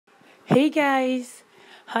Hey guys,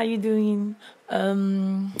 how you doing?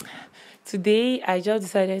 Today I just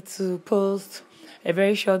decided to post a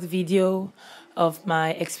very short video of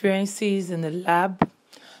my experiences in the lab.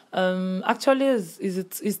 Actually,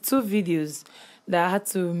 it's two videos that I had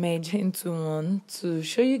to merge into one to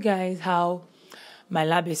show you guys how my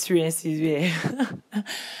lab experiences were.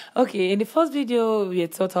 Okay, in the first video, we were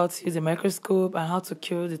taught how to use a microscope and how to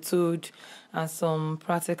kill the toad and some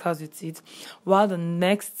practicals with it, while the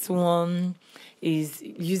next one is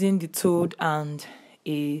using the toad and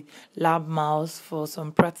a lab mouse for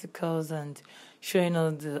some practicals and showing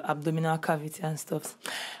us the abdominal cavity and stuff.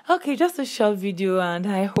 Okay, just a short video, and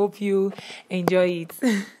I hope you enjoy it.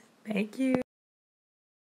 Thank you.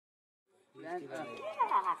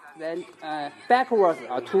 Then backwards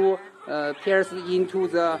to pierce into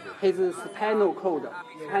his spinal cord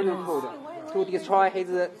to destroy his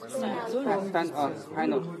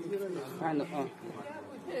spinal.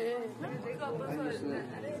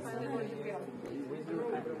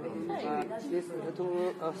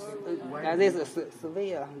 This is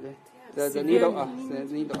severe. The needle.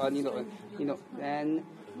 Then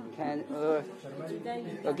can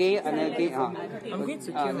again and again. I'm going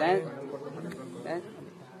to kill then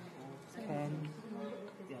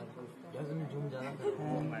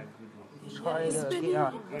try it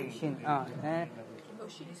again.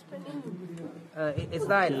 It's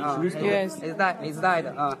that. Yes. It's that.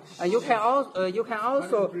 You can also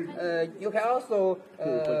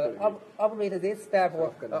operate this step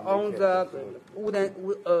on the wooden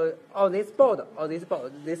on this board,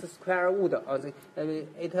 this square wood.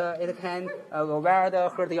 It can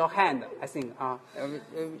hurt your hand, I think.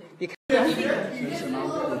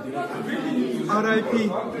 R.I.P.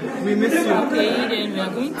 We miss you. Okay, then we are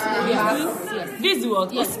going to this is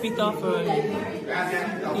what hospital for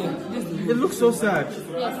It looks so sad. It's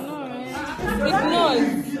not.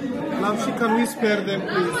 Lamshi, can we spare them,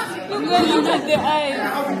 please? Look at the eyes.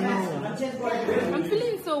 I'm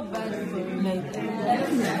feeling so bad.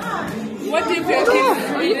 What if you're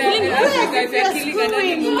killing in Africa, if you're killing an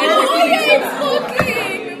animal,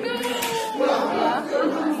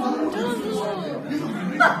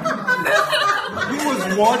 He was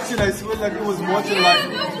watching, I swear, like he was watching, like,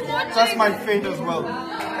 that's my fate as well.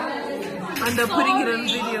 and they're putting it on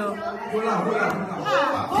video.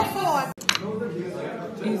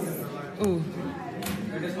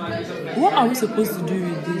 What are we supposed to do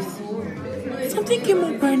with this? Something came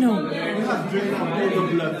up right now.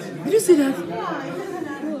 Did you see that?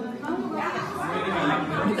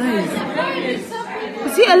 The eyes.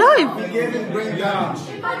 Is he alive?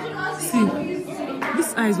 See,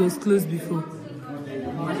 this eyes was closed before.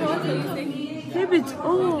 Maybe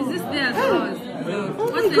oh. Is this there? Oh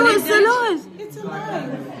my God, it's alive! It's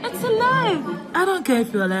alive! It's alive! I don't care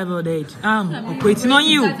if you're alive or dead. I'm operating on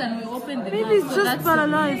you. Maybe it's just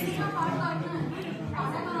paralyzed.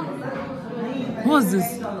 What's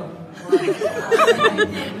this?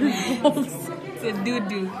 It's a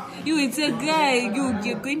doo-doo. It's a guy.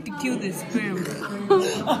 You're going to kill the sperm.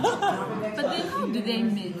 But then how do they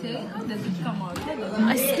mate? How does it come out?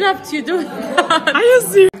 I slapped you, don't Are you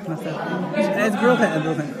serious? It's broken.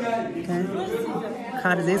 Can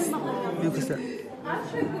cut this mixer.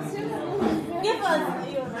 Give us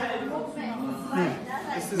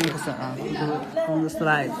This is mixer on the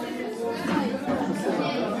slide.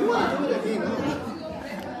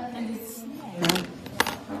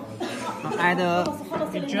 Add a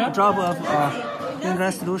drop of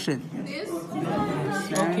vinegar solution.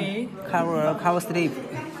 Okay. Cover sleeve.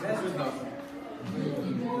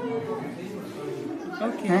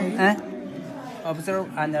 Okay. Observe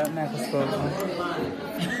under microscope.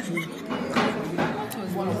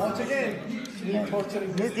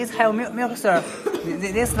 This have mixer.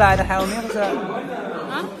 This slide have mixer.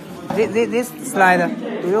 Huh? This slide.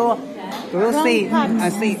 Do you see? I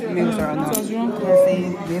see mixer or not? I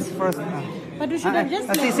see this first. But we should have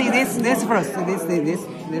just see this first. This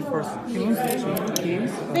first.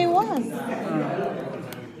 They was.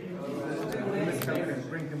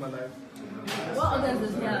 What others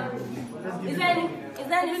does he have? Is that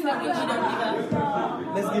him that we did on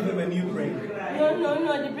liver? Let's give him a new brain.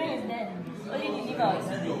 No, the brain is dead. Only the liver is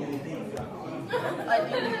dead. Or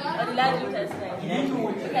the large intestine.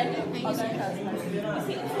 Look at the organ transplant. You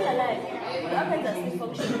see, it's still alive. The organs are still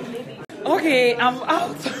functioning, maybe. Okay, I'm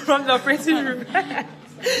out from the operating room.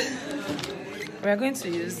 We are going to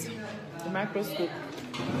use the microscope.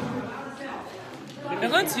 We're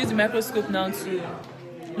going to use the microscope now to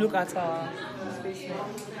look at our specimen,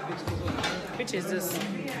 which is this.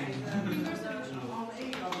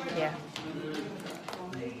 Yeah.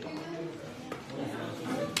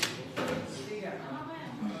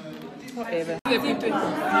 Whatever. This is a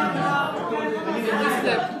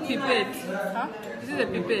pipette. Huh? This is a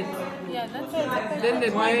pipette. Yeah, that's right. Then the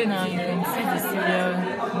Right mirror now you can see the serial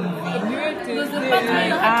movie. Because the fact that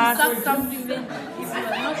you have to suck something then if you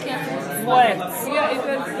are not careful. What? Yeah, it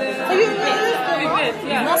was the pipette. It's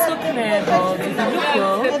Yeah. not so clear, but if you look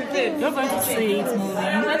well, Yeah, it's the pipette. you're going to see it moving.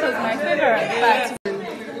 That was my favorite part.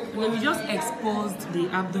 So we just exposed the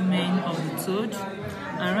abdomen of the toad,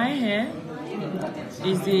 and right here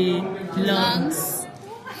is the lungs.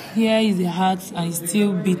 Here is the heart, and it's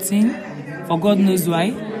still beating for God knows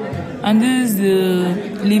why. And this is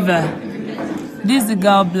the liver. This is the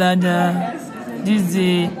gallbladder. This is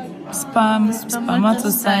the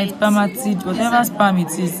spermatocyte, spermatid, whatever sperm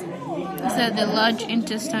it is. These are the large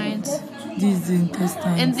intestines. This is the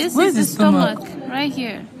intestine. And this Where's is the stomach? Right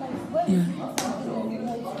here. Yeah.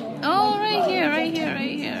 Oh, right here, right here,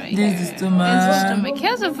 right here, right This here. is the stomach. This is the stomach. He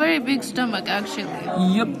has a very big stomach,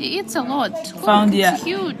 actually. Yup. He eats a lot. Found Look, here. it's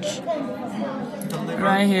huge.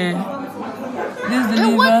 Right here. This is the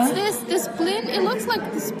And what's liver. this? The spleen? It looks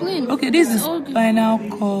like the spleen. Okay, this is It's all spinal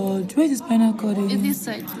cord. Where's the spinal cord again? this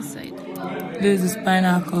side, this side. This is the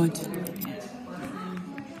spinal cord.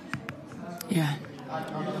 Yeah.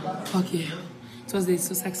 Okay. It was a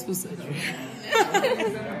successful surgery.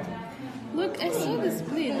 Look, I saw the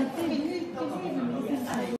spleen, I think.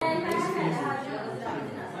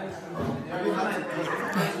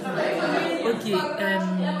 Okay,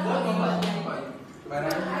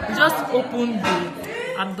 just open the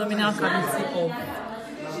abdominal cavity of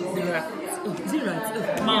the rat. Oh, is it rat?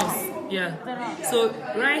 Oh, mouse. Yeah. So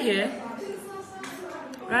right here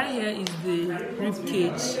is the rib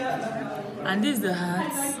cage, and this is the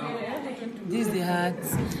heart. This is the heart.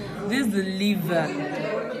 This is the liver.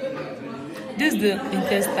 This is the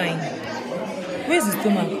intestine. Where's the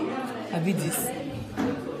stomach? I beat this.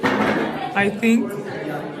 I think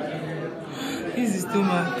this is the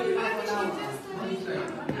stomach.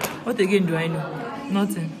 What again do I know?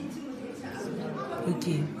 Nothing.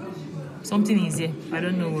 Okay. Something is here. I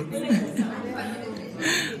don't know what.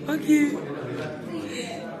 Okay.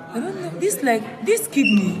 I don't know. This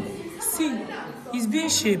kidney. See, it's being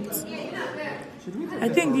shaped. I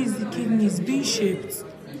think this kidney is being shaped.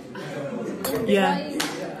 Yeah.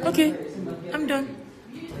 Okay. I'm done.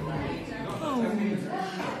 Oh.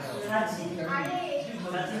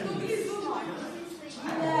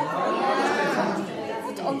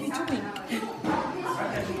 What are you doing?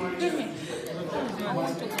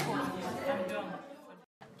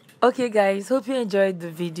 Okay guys, hope you enjoyed the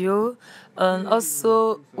video, and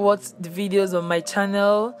also watch the videos on my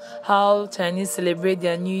channel, how Chinese celebrate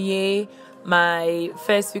their New Year, my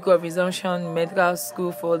first week of resumption in medical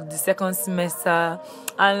school for the second semester,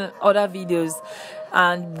 and other videos.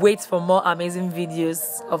 And wait for more amazing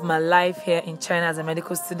videos of my life here in China as a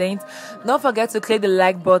medical student. Don't forget to click the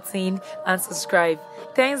like button and subscribe.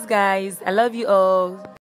 Thanks guys, I love you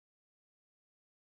all.